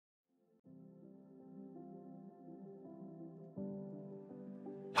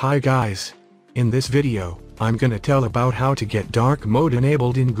Hi guys. In this video, I'm gonna tell about how to get dark mode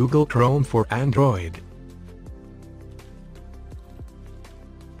enabled in Google Chrome for Android.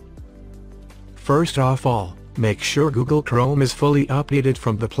 First of all, make sure Google Chrome is fully updated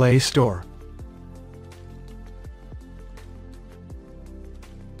from the Play Store.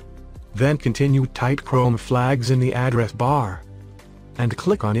 Then continue type Chrome flags in the address bar. And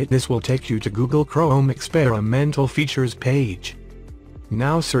click on it. This will take you to Google Chrome Experimental Features page.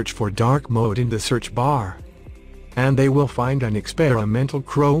 Now search for dark mode in the search bar. And they will find an experimental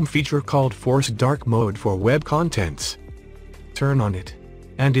Chrome feature called Force Dark Mode for web contents. Turn on it.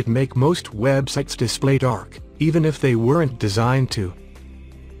 And it make most websites display dark, even if they weren't designed to.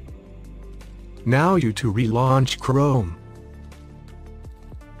 Now you to relaunch Chrome.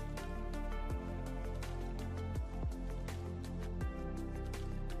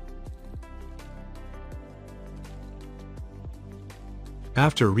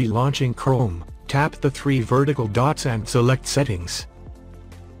 After relaunching Chrome, tap the three vertical dots and select Settings.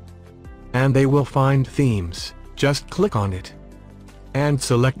 And they will find Themes. Just click on it. And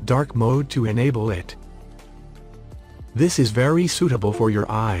select Dark Mode to enable it. This is very suitable for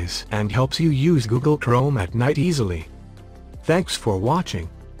your eyes and helps you use Google Chrome at night easily. Thanks for watching.